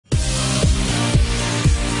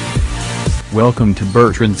Welcome to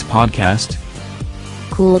Bertrand's podcast,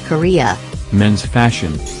 Cool Korea. Men's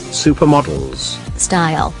Fashion. Supermodels.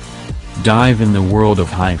 Style. Dive in the world of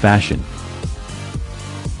high fashion.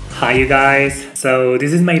 Hi, you guys. So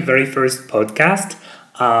this is my very first podcast.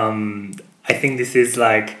 I think this is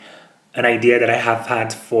like an idea that I have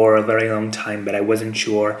had for a very long time, but I wasn't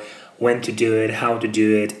sure when to do it, how to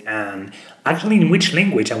do it, and actually in which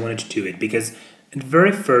language I wanted to do it. Because at the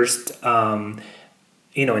very first,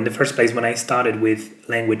 in the first place, when I started with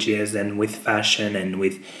languages and with fashion and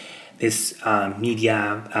with this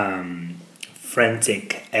media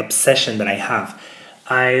frantic obsession that I have,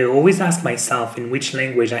 I always asked myself in which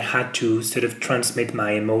language I had to sort of transmit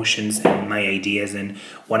my emotions and my ideas and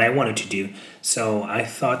what I wanted to do. So I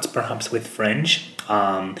thought perhaps with French,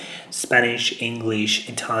 Spanish, English,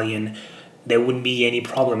 Italian, there wouldn't be any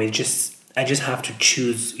problem. I just have to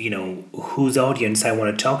choose, whose audience I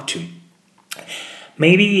want to talk to.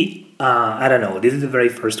 Maybe, I don't know, this is the very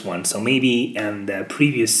first one, so maybe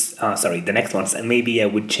the next ones, and maybe I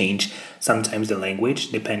would change sometimes the language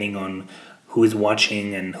depending on who is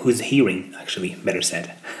watching and who's hearing, actually, better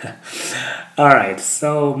said. Alright,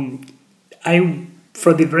 so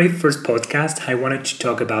for the very first podcast, I wanted to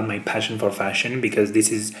talk about my passion for fashion because this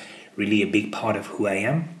is really a big part of who I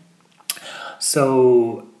am.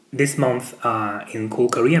 So this month in Cool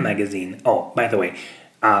Korea magazine, by the way,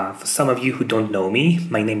 for some of you who don't know me,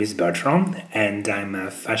 my name is Bertrand and I'm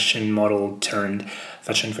a fashion model turned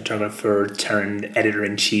fashion photographer turned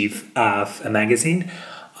editor-in-chief of a magazine.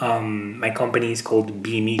 My company is called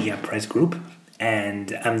B Media Press Group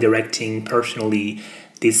and I'm directing personally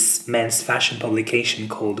this men's fashion publication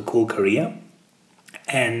called Cool Korea.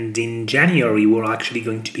 And in January, we're actually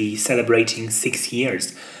going to be celebrating 6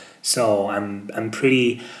 years. So I'm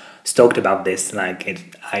pretty stoked about this.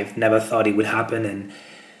 I've never thought it would happen. And,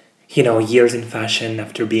 years in fashion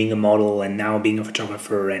after being a model and now being a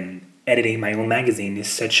photographer and editing my own magazine is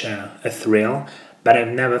such a thrill. But I've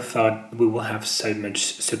never thought we will have so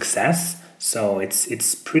much success. So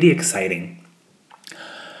it's pretty exciting.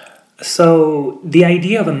 So the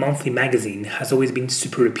idea of a monthly magazine has always been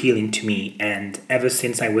super appealing to me, and ever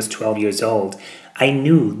since I was 12 years old, I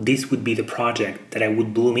knew this would be the project that I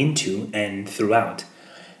would bloom into and throughout.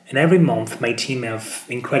 And every month, my team of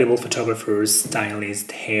incredible photographers,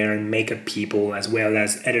 stylists, hair and makeup people, as well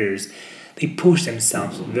as editors, they push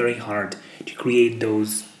themselves very hard to create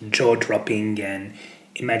those jaw-dropping and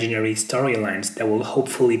imaginary storylines that will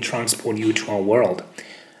hopefully transport you to our world,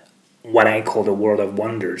 what I call the world of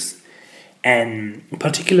wonders. And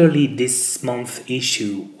particularly this month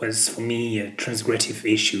issue was for me a transgressive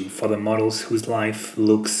issue for the models whose life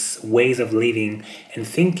looks, ways of living and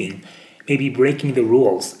thinking, maybe breaking the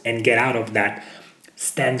rules and get out of that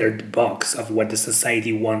standard box of what the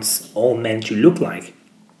society wants all men to look like.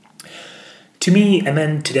 To me, a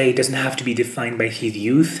man today doesn't have to be defined by his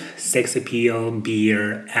youth, sex appeal,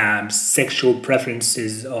 beer, abs, sexual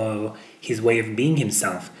preferences, or his way of being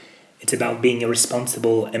himself. It's about being a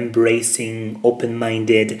responsible, embracing,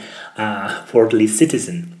 open-minded, worldly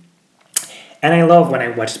citizen. And I love when I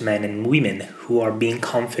watch men and women who are being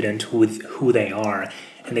confident with who they are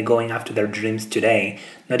and they're going after their dreams today,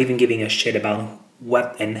 not even giving a shit about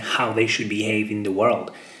what and how they should behave in the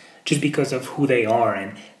world, just because of who they are,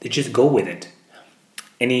 and they just go with it.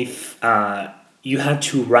 And if you had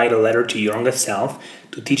to write a letter to your younger self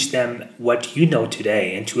to teach them what you know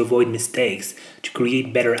today and to avoid mistakes, to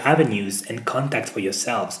create better avenues and contacts for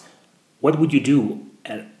yourselves, what would you do?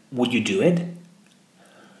 Would you do it?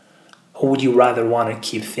 Or would you rather want to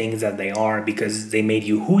keep things as they are because they made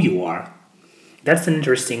you who you are? That's an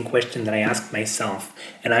interesting question that I asked myself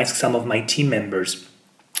and I asked some of my team members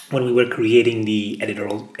when we were creating the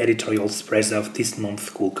editorial spreads of this month's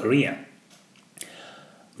Cool Korea.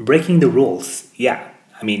 Breaking the rules,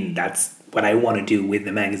 that's what I want to do with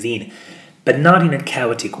the magazine, but not in a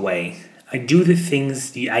chaotic way. I do the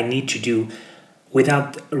things I need to do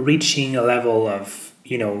without reaching a level of,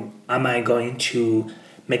 am I going to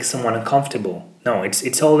make someone uncomfortable? No,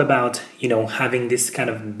 it's all about, having this kind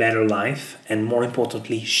of better life and more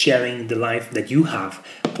importantly, sharing the life that you have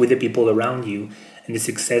with the people around you and the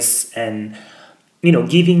success and,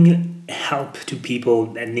 giving help to people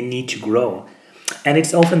that they need to grow. And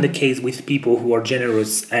it's often the case with people who are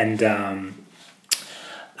generous and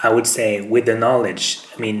I would say with the knowledge.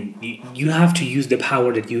 You have to use the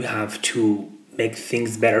power that you have to make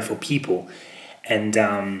things better for people. And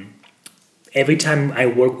every time I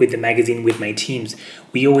work with the magazine with my teams,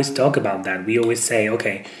 we always talk about that. We always say,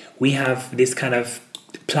 okay, we have this kind of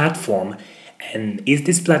platform, and is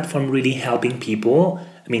this platform really helping people?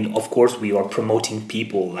 mean, of course, we are promoting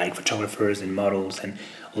people like photographers and models and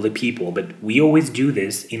other people, but we always do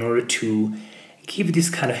this in order to give this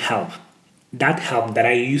kind of help. That help that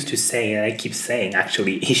I used to say, and I keep saying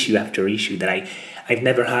actually, issue after issue, that I've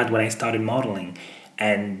never had when I started modeling.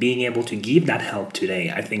 And being able to give that help today,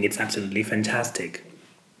 I think it's absolutely fantastic.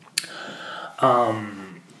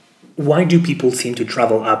 Why do people seem to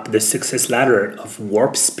travel up the success ladder of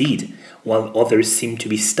warp speed while others seem to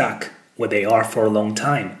be stuck where they are for a long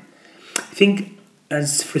time? I think,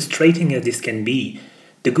 as frustrating as this can be,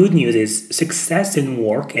 the good news is success in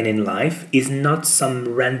work and in life is not some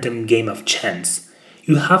random game of chance.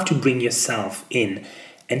 You have to bring yourself in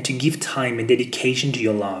and to give time and dedication to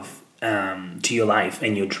your love, to your life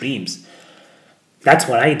and your dreams. That's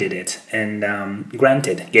why I did it. And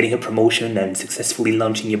granted, getting a promotion and successfully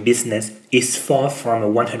launching your business is far from a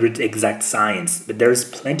 100 exact science, but there's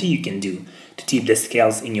plenty you can do to tip the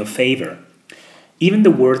scales in your favor. Even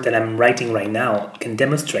the words that I'm writing right now can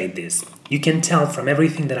demonstrate this. You can tell from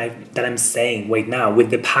everything that I'm saying right now,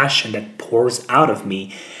 with the passion that pours out of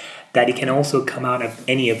me, that it can also come out of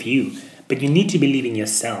any of you. But you need to believe in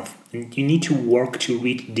yourself, and you need to work to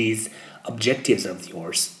reach these objectives of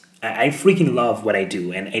yours. I freaking love what I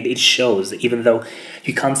do, and it shows, even though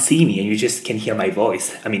you can't see me and you just can hear my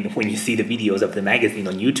voice. I mean, when you see the videos of the magazine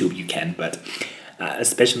on YouTube, you can, but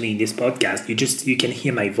especially in this podcast, you can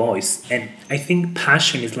hear my voice. And I think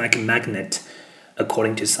passion is like a magnet,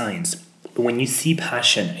 according to science. But when you see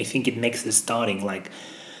passion, I think it makes the starting like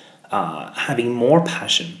having more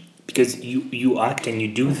passion, because you act and you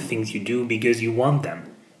do the things you do because you want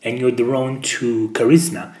them, and you're drawn to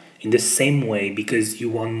charisma in the same way because you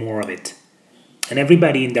want more of it. And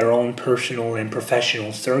everybody in their own personal and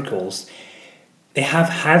professional circles, they have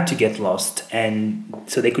had to get lost, and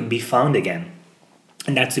so they could be found again.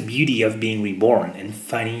 And that's the beauty of being reborn and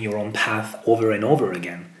finding your own path over and over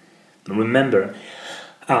again. Remember,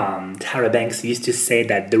 Tara Banks used to say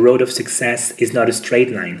that the road of success is not a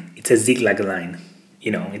straight line, it's a zigzag line.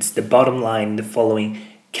 It's the bottom line, the following.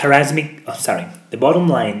 The bottom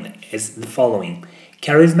line is the following.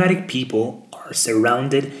 Charismatic people are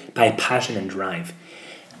surrounded by passion and drive.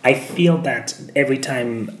 I feel that every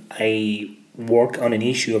time I work on an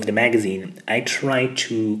issue of the magazine, I try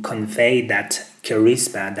to convey that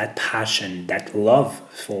charisma, that passion, that love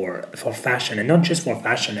for fashion, and not just for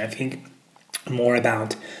fashion. I think more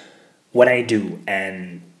about what I do,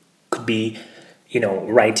 and could be,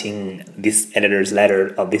 writing this editor's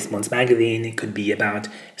letter of this month's magazine. It could be about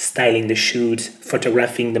styling the shoot,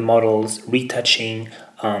 photographing the models, retouching,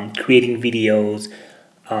 creating videos,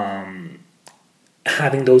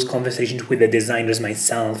 having those conversations with the designers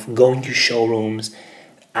myself, going to showrooms.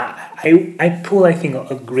 I pull, I think,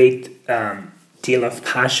 a great deal of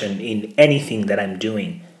passion in anything that I'm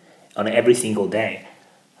doing on every single day.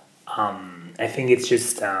 I think it's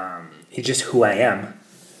just who I am.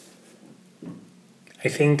 I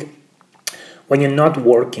think when you're not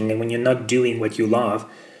working and when you're not doing what you love,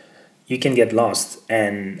 you can get lost.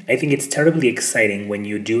 And I think it's terribly exciting when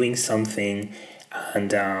you're doing something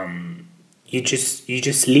and you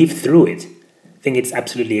just live through it. I think it's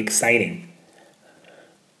absolutely exciting.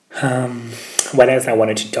 What else I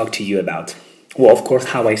wanted to talk to you about? Well, of course,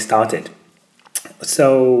 how I started.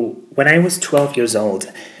 So when I was 12 years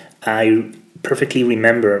old, I perfectly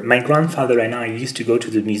remember my grandfather and I used to go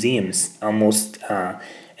to the museums almost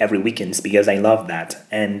every weekends because I loved that.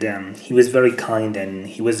 And he was very kind, and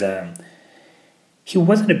he wasn't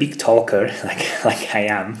a big talker like I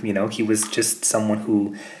am. He was just someone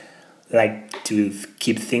who liked to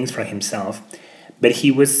keep things for himself. But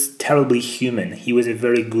he was terribly human. He was a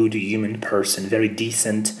very good human person, very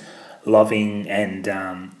decent, loving, and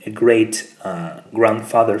a great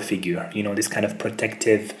grandfather figure. This kind of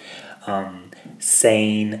protective,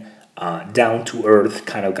 sane, down-to-earth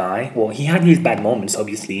kind of guy. Well, he had his bad moments,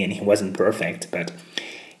 obviously, and he wasn't perfect, but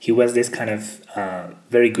he was this kind of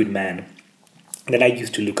very good man that I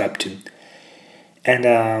used to look up to.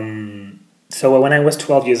 And so when I was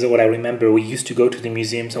 12 years old, I remember we used to go to the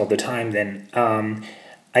museums all the time then.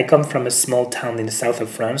 I come from a small town in the south of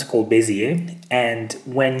France called Béziers, and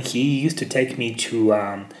when he used to take me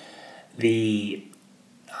to the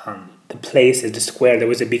place, the square, there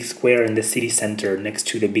was a big square in the city center next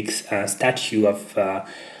to the big statue of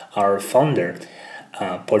our founder,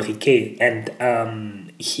 Paul Riquet, and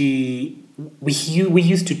we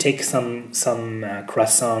used to take some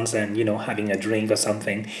croissants and having a drink or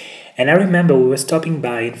something. And I remember we were stopping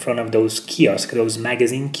by in front of those kiosks, those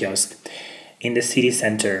magazine kiosks in the city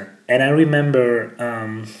center, and I remember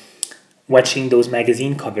watching those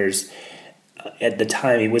magazine covers At the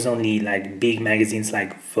time, it was only like big magazines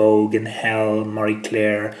like Vogue and Elle, Marie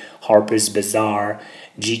Claire, Harper's Bazaar,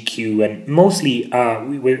 GQ, and mostly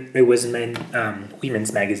it was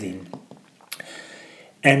women's magazine.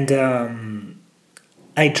 And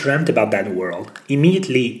I dreamt about that world.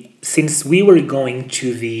 Immediately, since we were going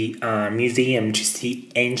to the museum to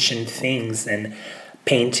see ancient things and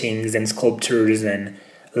paintings and sculptures and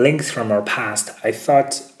links from our past, I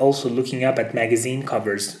thought also looking up at magazine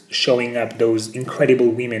covers showing up those incredible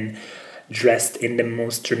women dressed in the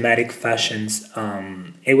most dramatic fashions,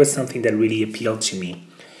 it was something that really appealed to me.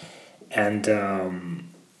 And a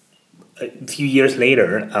few years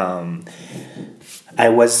later, I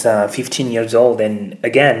was 15 years old, and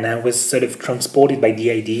again, I was sort of transported by the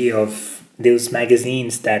idea of those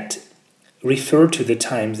magazines that refer to the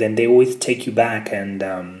times and they always take you back. And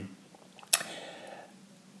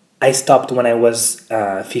I stopped when I was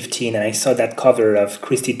 15 and I saw that cover of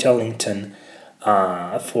Christy Turlington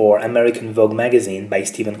for American Vogue magazine by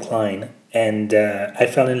Stephen Klein, and I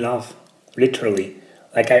fell in love, literally.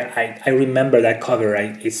 Like I remember that cover.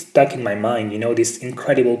 It's stuck in my mind. You know, this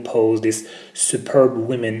incredible pose, this superb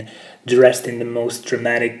women dressed in the most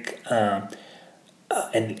dramatic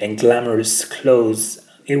and glamorous clothes.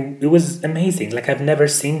 It was amazing. Like I've never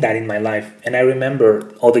seen that in my life. And I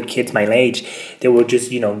remember all the kids my age, they were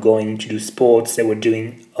just, going to do sports. They were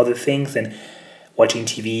doing other things and watching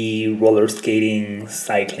TV, roller skating,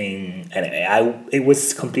 cycling. And it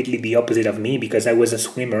was completely the opposite of me because I was a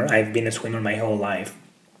swimmer. I've been a swimmer my whole life.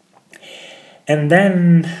 And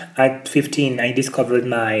then at 15, I discovered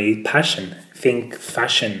my passion, think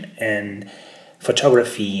fashion and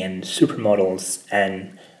photography and supermodels.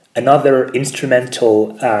 And another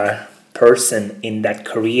instrumental person in that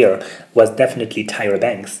career was definitely Tyra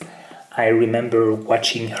Banks. I remember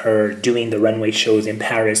watching her doing the runway shows in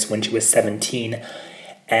Paris when she was 17,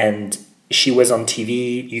 and she was on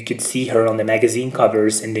TV. You could see her on the magazine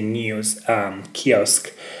covers in the news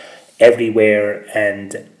kiosk everywhere,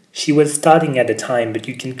 and she was starting at the time, but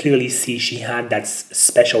you can clearly see she had that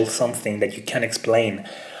special something that you can't explain.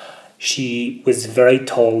 She was very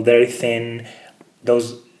tall, very thin,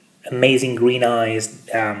 those amazing green eyes,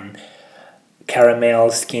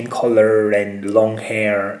 caramel skin color and long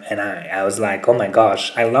hair, and I was like, oh my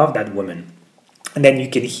gosh, I love that woman. And then you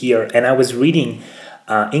can hear, and I was reading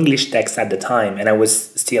English texts at the time, and I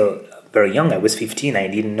was still very young. I was 15. I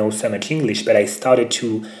didn't know so much English, but I started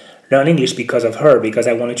to learn English because of her, because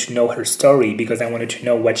I wanted to know her story, because I wanted to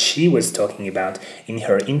know what she was talking about in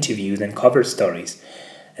her interviews and cover stories.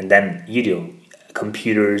 And then,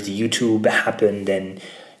 computers, YouTube happened, and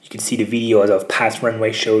you could see the videos of past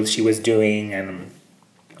runway shows she was doing, and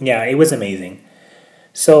yeah, it was amazing.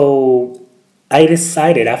 So I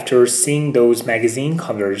decided after seeing those magazine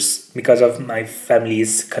covers, because of my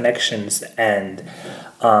family's connections and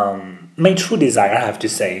my true desire, I have to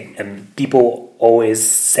say, and people always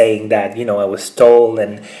saying that, I was tall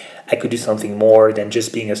and I could do something more than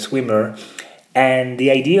just being a swimmer. And the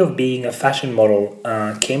idea of being a fashion model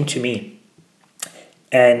came to me.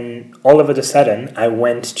 And all of a sudden, I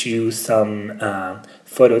went to some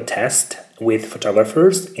photo test with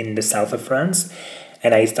photographers in the south of France,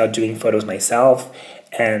 and I started doing photos myself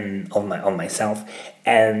and on myself,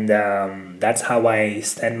 and that's how I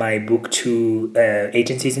sent my book to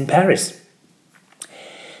agencies in Paris.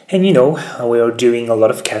 And we were doing a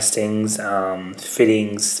lot of castings,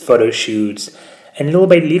 fittings, photo shoots, and little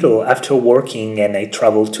by little, after working, and I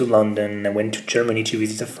traveled to London, I went to Germany to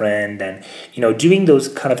visit a friend, and doing those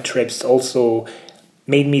kind of trips also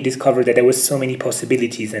made me discover that there was so many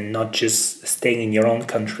possibilities, and not just staying in your own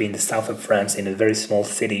country in the south of France in a very small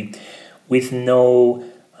city with no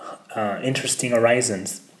interesting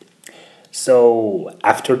horizons. So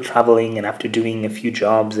after traveling and after doing a few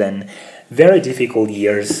jobs and very difficult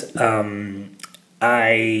years,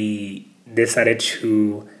 I decided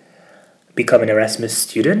to become an Erasmus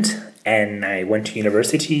student, and I went to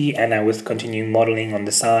university and I was continuing modeling on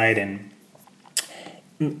the side, and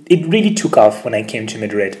it really took off when I came to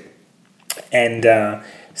Madrid and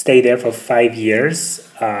stayed there for 5 years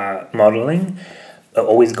modeling,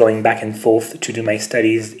 always going back and forth to do my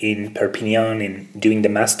studies in Perpignan and doing the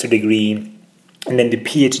master degree and then the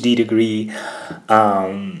PhD degree.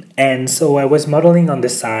 And so I was modeling on the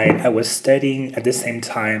side. I was studying at the same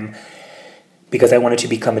time because I wanted to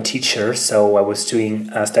become a teacher. So I was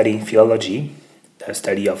studying philology, the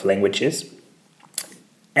study of languages.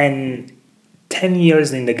 And 10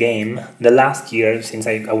 years in the game, the last year, since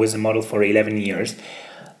I was a model for 11 years,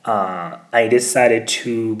 I decided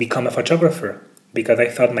to become a photographer because I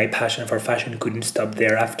thought my passion for fashion couldn't stop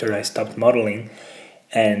there after I stopped modeling.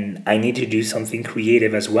 and I need to do something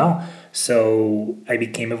creative as well. So I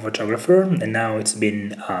became a photographer, and now it's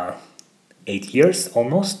been 8 years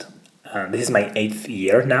almost. This is my eighth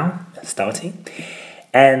year now, starting,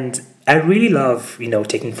 and I really love,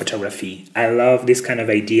 taking photography. I love this kind of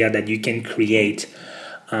idea that you can create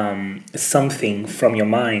something from your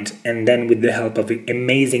mind, and then with the help of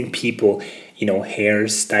amazing people, hair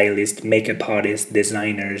stylists, makeup artists,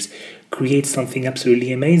 designers, create something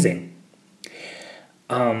absolutely amazing.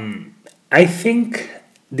 I think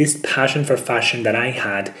this passion for fashion that I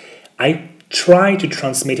had, I try to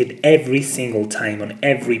transmit it every single time on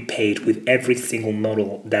every page with every single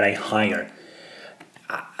model that I hire.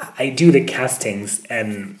 I do the castings,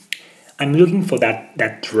 and I'm looking for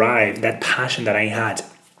that drive, that passion that I had.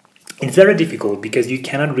 It's very difficult because you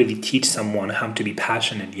cannot really teach someone how to be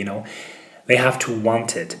passionate. They have to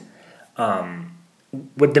want it.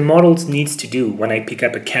 What the models needs to do when I pick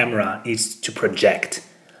up a camera is to project.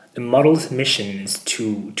 The model's mission is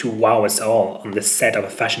to wow us all on the set of a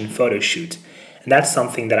fashion photo shoot. And that's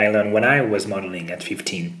something that I learned when I was modeling at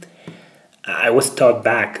 15. I was taught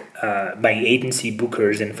back by agency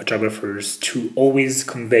bookers and photographers to always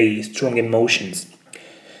convey strong emotions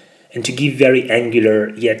and to give very angular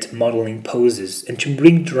yet modeling poses and to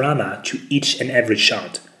bring drama to each and every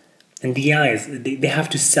shot. And the eyes, they have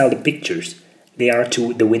to sell the pictures. They are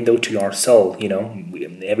to the window to your soul.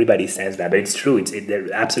 Everybody says that, but it's true.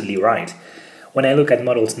 They're absolutely right. When I look at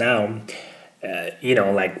models now,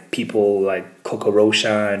 like people like Coco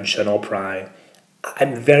Rocha and Sean O'Pride,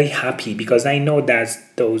 I'm very happy because I know that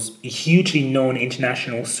those hugely known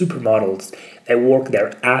international supermodels that work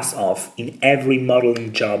their ass off in every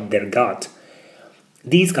modeling job they got.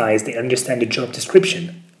 These guys, they understand the job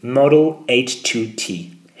description. Model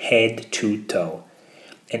H2T, head to toe.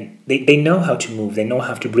 And they know how to move, they know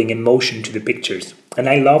how to bring emotion to the pictures. And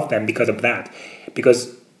I love them because of that.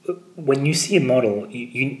 Because when you see a model,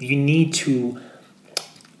 you need to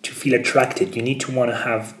feel attracted. You need to want to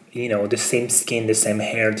have, the same skin, the same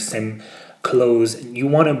hair, the same clothes. You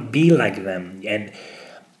want to be like them. And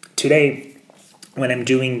today, when I'm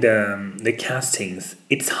doing the castings,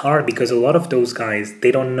 it's hard because a lot of those guys,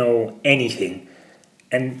 they don't know anything.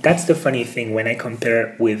 And that's the funny thing when I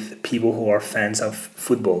compare with people who are fans of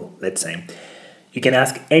football, let's say. You can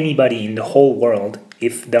ask anybody in the whole world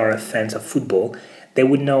if they are fans of football, they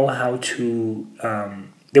would know how to,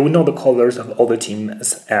 they would know the colors of all the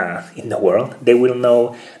teams in the world. They will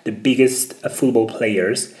know the biggest football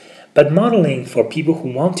players. But modeling, for people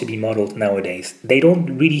who want to be modeled nowadays, they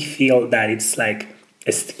don't really feel that it's like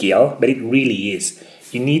a skill, but it really is.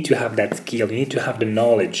 You need to have that skill, you need to have the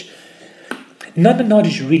knowledge. Not the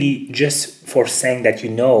knowledge really just for saying that you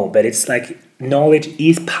know, but it's like knowledge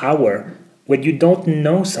is power. When you don't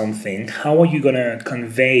know something, how are you going to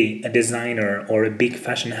convey a designer or a big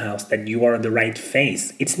fashion house that you are the right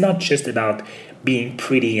face? It's not just about being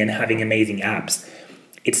pretty and having amazing abs.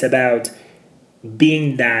 It's about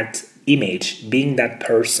being that image, being that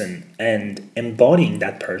person, and embodying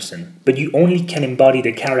that person. But you only can embody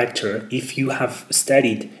the character if you have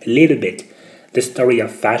studied a little bit the story of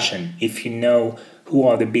fashion, if you know who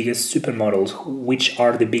are the biggest supermodels, which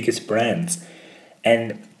are the biggest brands.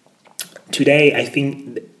 And today, I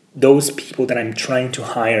think those people that I'm trying to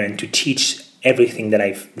hire and to teach everything that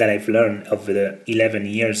I've learned over the 11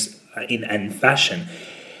 years in fashion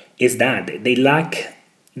is that they lack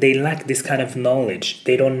this kind of knowledge.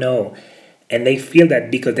 They don't know, and they feel that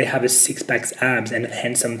because they have a six-pack abs and a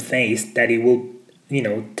handsome face that it will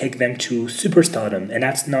take them to superstardom, and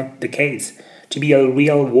that's not the case. To be a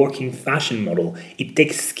real working fashion model, it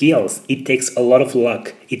takes skills, it takes a lot of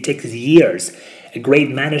luck, it takes years, a great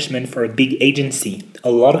management for a big agency,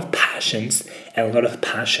 a lot of passions, and a lot of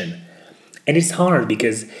passion. And it's hard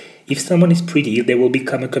because if someone is pretty, they will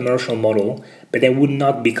become a commercial model, but they would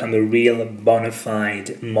not become a real bona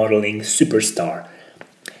fide modeling superstar.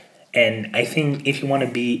 And I think if you want to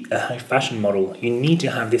be a high fashion model, you need to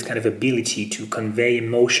have this kind of ability to convey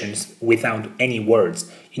emotions without any words.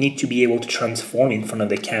 You need to be able to transform in front of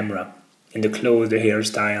the camera. And the clothes, the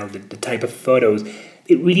hairstyle, the type of photos,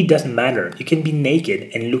 it really doesn't matter. You can be naked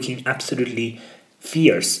and looking absolutely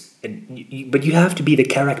fierce. But you have to be the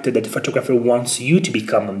character that the photographer wants you to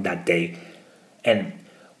become on that day. And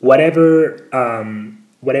whatever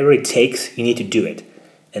it takes, you need to do it.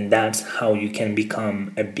 And that's how you can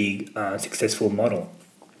become a big, successful model.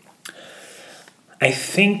 I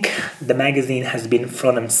think the magazine has been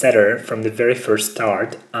front and center from the very first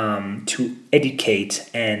start to educate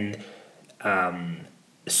and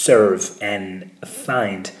serve and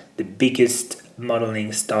find the biggest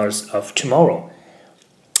modeling stars of tomorrow.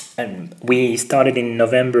 And we started in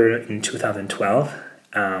November in 2012,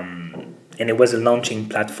 and it was a launching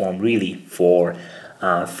platform really for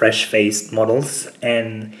fresh-faced models.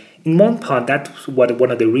 And in one part, that's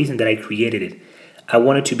one of the reasons that I created it. I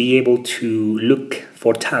wanted to be able to look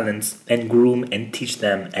for talents and groom and teach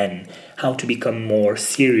them and how to become more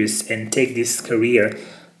serious and take this career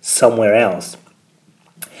somewhere else.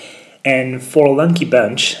 And for Lunky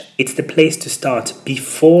Bunch, it's the place to start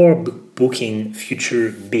before booking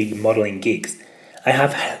future big modeling gigs. I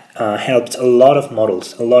have helped a lot of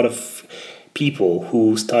models, a lot of people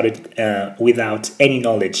who started without any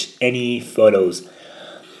knowledge, any photos.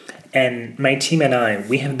 And my team and I,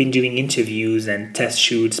 we have been doing interviews and test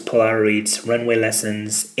shoots, Polaroids, runway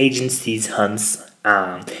lessons, agencies hunts,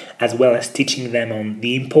 as well as teaching them on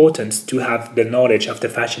the importance to have the knowledge of the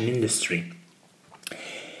fashion industry.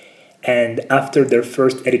 And after their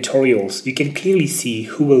first editorials, you can clearly see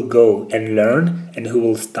who will go and learn and who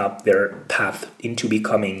will stop their path into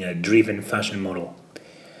becoming a driven fashion model.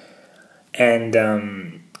 And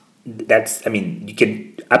you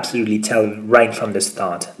can absolutely tell right from the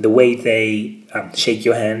start. The way they shake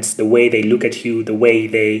your hands, the way they look at you, the way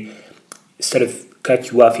they sort of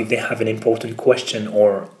cut you off if they have an important question,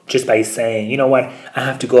 or just by saying, you know what, I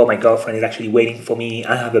have to go, my girlfriend is actually waiting for me,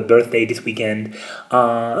 I have a birthday this weekend,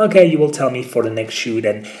 okay, you will tell me for the next shoot.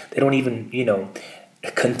 And they don't even,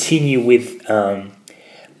 continue with the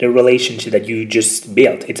relationship that you just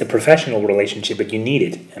built. It's a professional relationship, but you need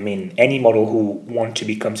it. I mean, any model who want to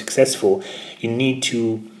become successful, you need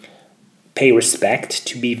to pay respect,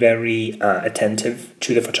 to be very attentive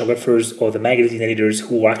to the photographers or the magazine editors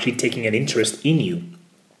who are actually taking an interest in you.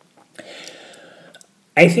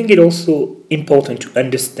 I think it's also important to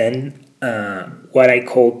understand what I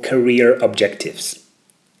call career objectives,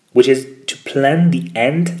 which is to plan the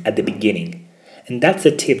end at the beginning. And that's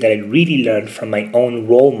a tip that I really learned from my own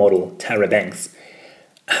role model, Tara Banks.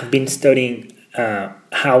 I've been studying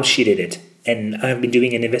how she did it, and I've been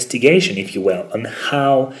doing an investigation, if you will, on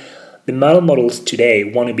how the models today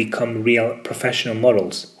want to become real professional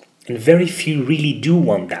models, and very few really do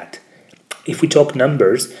want that. If we talk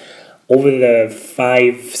numbers, over the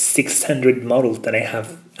 500-600 models that I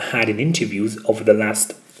have had in interviews over the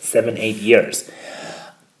last 7-8 years,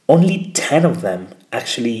 only 10 of them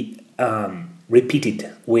actually repeated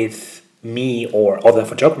with me or other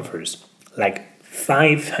photographers. Like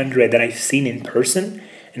 500 that I've seen in person,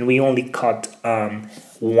 and we only caught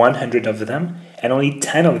 100 of them, and only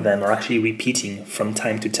 10 of them are actually repeating from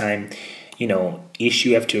time to time,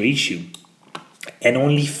 issue after issue. And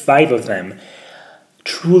only 5 of them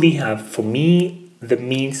truly have, for me, the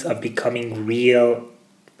means of becoming real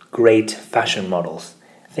great fashion models.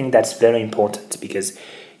 I think that's very important, because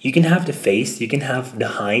you can have the face, you can have the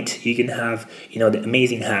height, you can have, the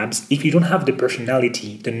amazing abs. If you don't have the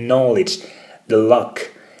personality, the knowledge, the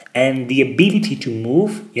luck, and the ability to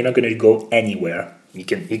move, you're not going to go anywhere. You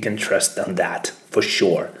can trust on that for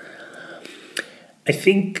sure. I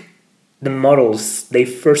think the models, they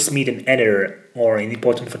first meet an editor or an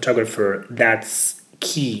important photographer that's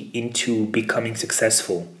key into becoming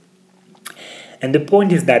successful. And the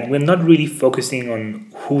point is that we're not really focusing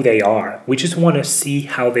on who they are. We just want to see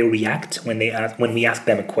how they react when we ask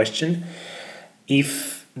them a question.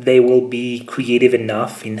 If they will be creative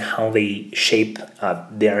enough in how they shape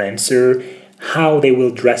their answer, how they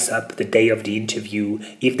will dress up the day of the interview,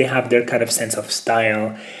 if they have their kind of sense of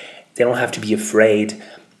style, they don't have to be afraid.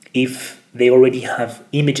 If they already have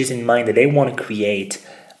images in mind that they want to create,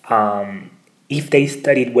 if they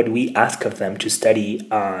studied what we ask of them to study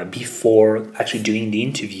before actually doing the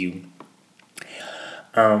interview.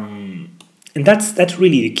 And that's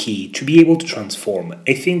really the key, to be able to transform.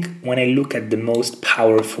 I think when I look at the most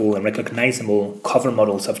powerful and recognizable cover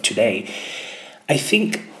models of today, I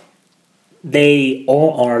think they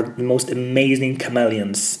all are the most amazing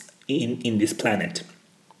chameleons in this planet.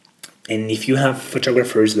 And if you have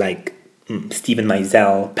photographers like Steven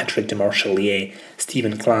Meisel, Patrick de Marchelier,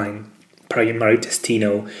 Stephen Klein, Mario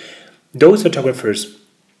Testino, those photographers,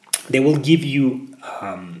 they will give you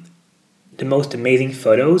the most amazing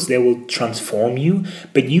photos. They will transform you,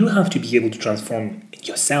 but you have to be able to transform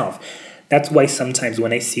yourself. That's why sometimes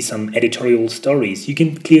when I see some editorial stories, you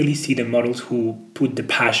can clearly see the models who put the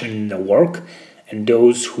passion in the work, and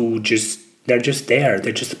those who they're just there,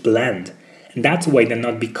 they're just bland. And that's why they're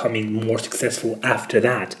not becoming more successful after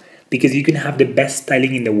that. Because you can have the best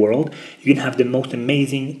styling in the world, you can have the most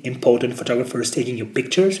amazing, important photographers taking your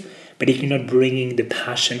pictures, but if you're not bringing the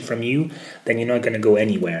passion from you, then you're not going to go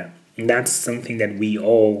anywhere. And that's something that we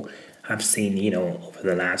all have seen, over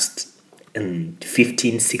the last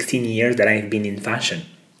 15, 16 years that I've been in fashion.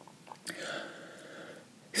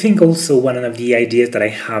 I think also one of the ideas that I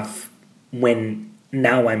have when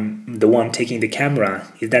now I'm the one taking the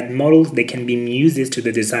camera, is that models, they can be muses to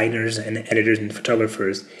the designers and editors and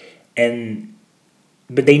photographers, and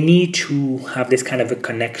but they need to have this kind of a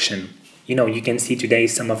connection. You can see today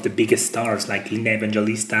some of the biggest stars like Linda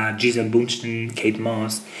Evangelista, Gisele Bündchen, Kate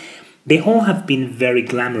Moss. They all have been very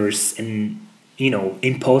glamorous and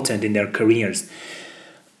important in their careers,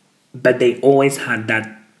 but they always had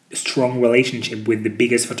that strong relationship with the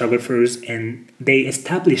biggest photographers, and they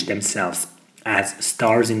established themselves as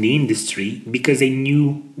stars in the industry because they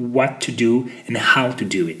knew what to do and how to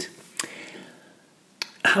do it.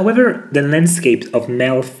 However, the landscape of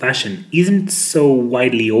male fashion isn't so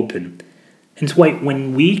widely open. Hence why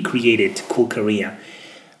when we created Cool Korea,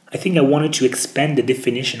 I think I wanted to expand the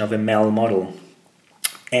definition of a male model.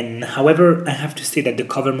 And however, I have to say that the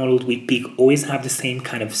cover models we pick always have the same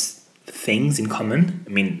kind of things in common. I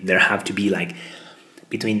mean, there have to be like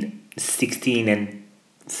between 16 and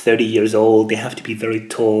 30 years old. They have to be very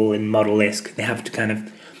tall and model-esque. They have to kind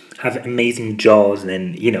of have amazing jaws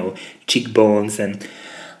and, cheekbones.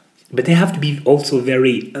 But they have to be also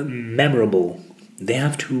very memorable. They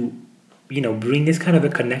have to, bring this kind of a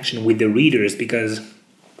connection with the readers, because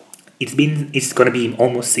it's going to be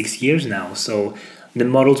almost 6 years now. So the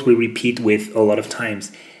models we repeat with a lot of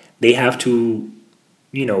times, they have to,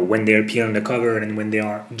 when they appear on the cover and when they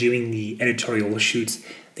are doing the editorial shoots,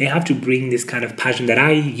 they have to bring this kind of passion that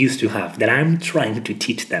I used to have, that I'm trying to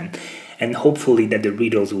teach them, and hopefully that the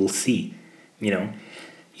readers will see.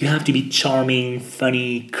 You have to be charming,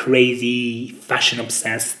 funny, crazy, fashion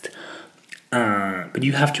obsessed, but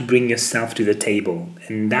you have to bring yourself to the table,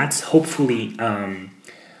 and that's hopefully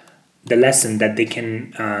the lesson that they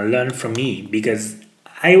can learn from me, because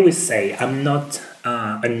I always say I'm not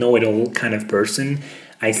a know-it-all kind of person.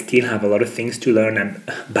 I still have a lot of things to learn. I'm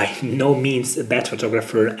by no means a bad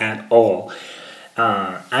photographer at all.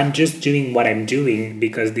 I'm just doing what I'm doing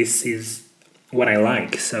because this is what I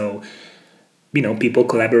like. So, people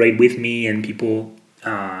collaborate with me, and people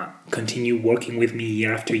continue working with me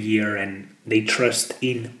year after year, and they trust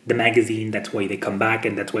in the magazine. That's why they come back,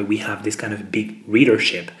 and that's why we have this kind of big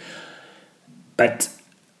readership. But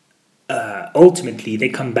ultimately, they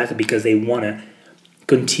come back because they want to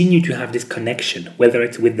continue to have this connection, whether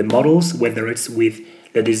it's with the models, whether it's with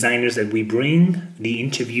the designers that we bring, the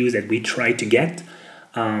interviews that we try to get,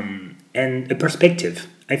 and a perspective.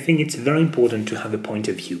 I think it's very important to have a point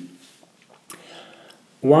of view.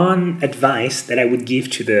 One advice that I would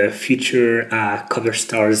give to the future cover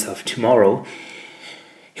stars of tomorrow,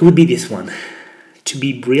 it would be this one: to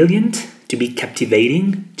be brilliant, to be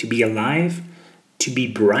captivating, to be alive, to be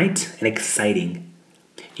bright and exciting.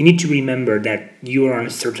 You need to remember that you are on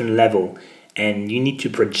a certain level, and you need to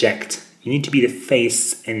project. You need to be the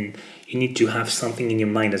face, and you need to have something in your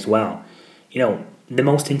mind as well. The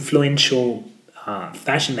most influential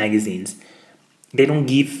fashion magazines, they don't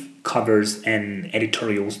give covers and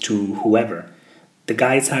editorials to whoever. The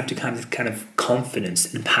guys have to have this kind of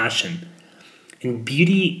confidence and passion. And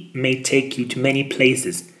beauty may take you to many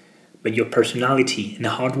places, but your personality and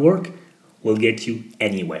hard work will get you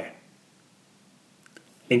anywhere.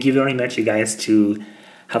 Thank you very much, you guys, to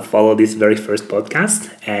have followed this very first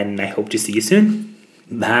podcast, and I hope to see you soon.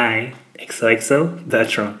 Bye. XOXO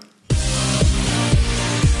Bertrand.